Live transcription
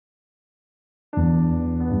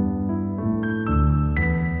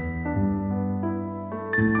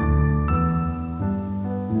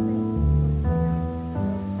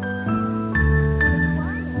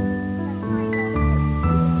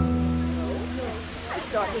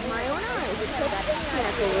Darting my own eyes. It's a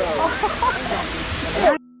natural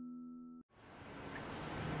road.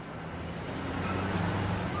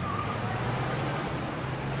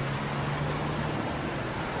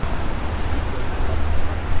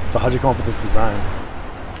 So how'd you come up with this design?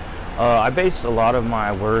 I based a lot of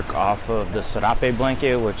my work off of the serape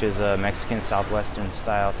blanket, which is a Mexican Southwestern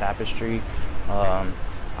style tapestry.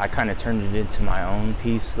 I kind of turned it into my own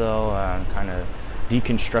piece though, kind of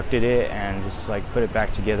deconstructed it and just like put it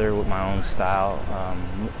back together with my own style,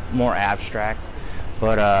 more abstract.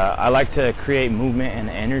 But I like to create movement and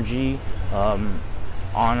energy on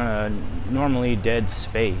a normally dead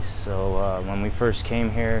space. So when we first came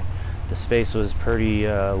here, the space was pretty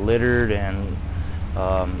littered and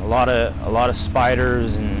a lot of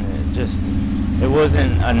spiders, and it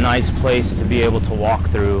wasn't a nice place to be able to walk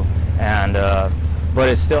through. And but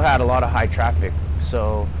it still had a lot of high traffic.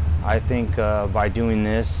 So I think by doing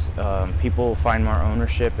this, people find more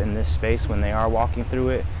ownership in this space when they are walking through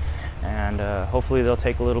it, and hopefully they'll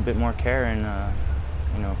take a little bit more care and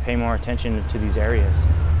you know, pay more attention to these areas.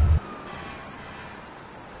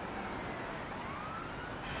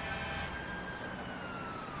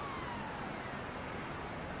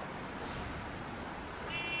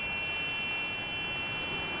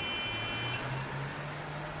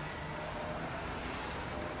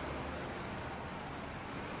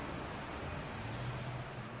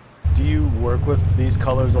 Do you work with these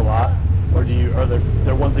colors a lot, or are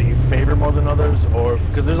there ones that you favor more than others, or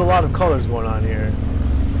because there's a lot of colors going on here?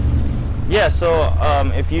 Yeah. So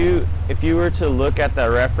if you were to look at the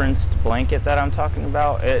referenced blanket that I'm talking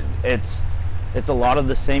about, it's a lot of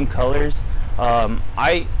the same colors.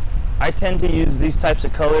 I tend to use these types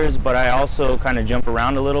of colors, but I also kind of jump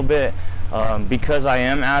around a little bit because I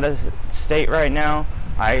am out of state right now.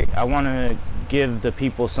 I want to give the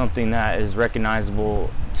people something that is recognizable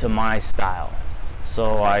to my style.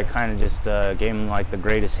 So I kind of just gave them like the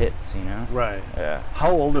greatest hits, you know? Right. Yeah.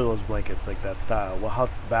 How old are those blankets, like that style? Well, how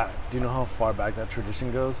back? Do you know how far back that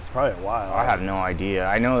tradition goes? It's probably a while. I have no idea.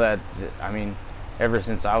 I know that, I mean, ever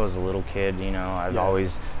since I was a little kid, you know, I've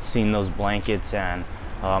always seen those blankets, and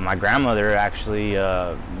my grandmother actually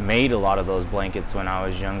made a lot of those blankets when I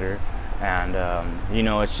was younger. And, you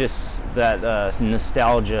know, it's just that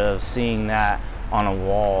nostalgia of seeing that on a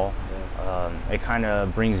wall. It kind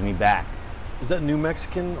of brings me back. Is that New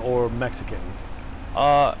Mexican or Mexican?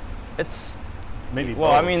 It's maybe.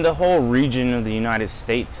 Well, both. I mean, the whole region of the United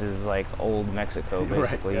States is like old Mexico,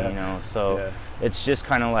 basically. Right, yeah. You know, so it's just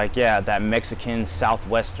kind of like that Mexican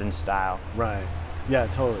Southwestern style. Right. Yeah,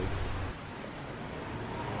 totally.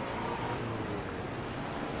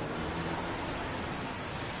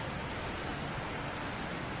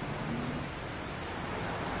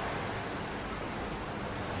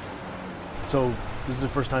 So this is the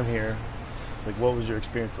first time here. It's like, what was your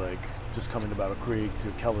experience like? Just coming to Battle Creek,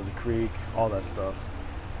 to Keller the Creek, all that stuff.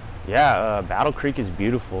 Yeah, Battle Creek is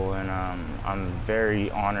beautiful, and I'm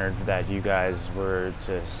very honored that you guys were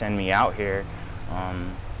to send me out here.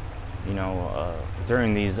 You know,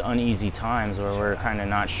 during these uneasy times where we're kind of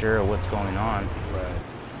not sure what's going on. Right.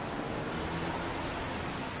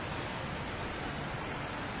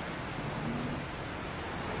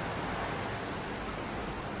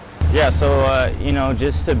 Yeah, so you know,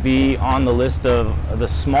 just to be on the list of the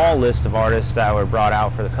small list of artists that were brought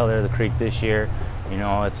out for the Color of the Creek this year, you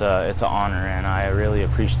know, it's an honor, and I really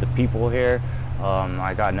appreciate the people here.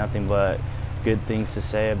 I got nothing but good things to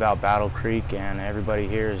say about Battle Creek, and everybody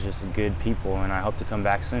here is just good people, and I hope to come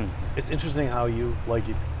back soon. It's interesting how you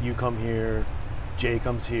come here, Jay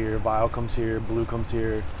comes here, Vile comes here, Blue comes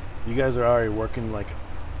here. You guys are already working like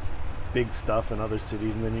big stuff in other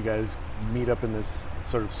cities, and then you guys meet up in this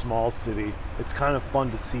sort of small city. It's kind of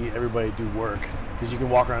fun to see everybody do work, because you can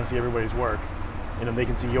walk around and see everybody's work, and then they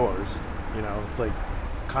can see yours. You know, it's like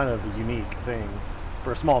kind of a unique thing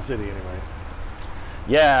for a small city anyway.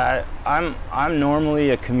 Yeah, I'm normally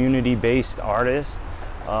a community-based artist,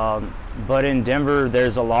 but in Denver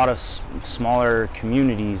there's a lot of smaller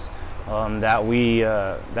communities that we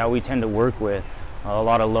tend to work with. A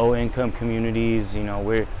lot of low-income communities. You know,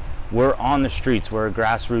 we're on the streets. We're a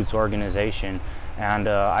grassroots organization, and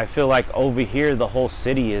I feel like over here the whole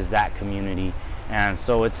city is that community, and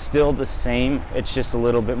so it's still the same. It's just a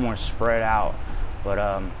little bit more spread out.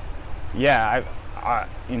 But yeah,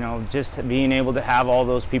 you know, just being able to have all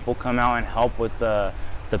those people come out and help with the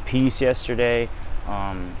piece yesterday,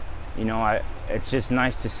 you know, it's just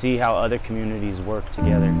nice to see how other communities work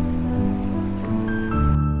together.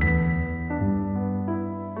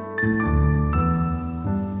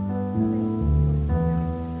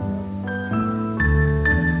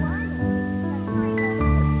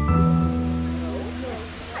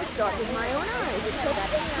 saw it with my own eyes. It's a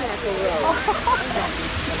natural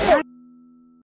rose.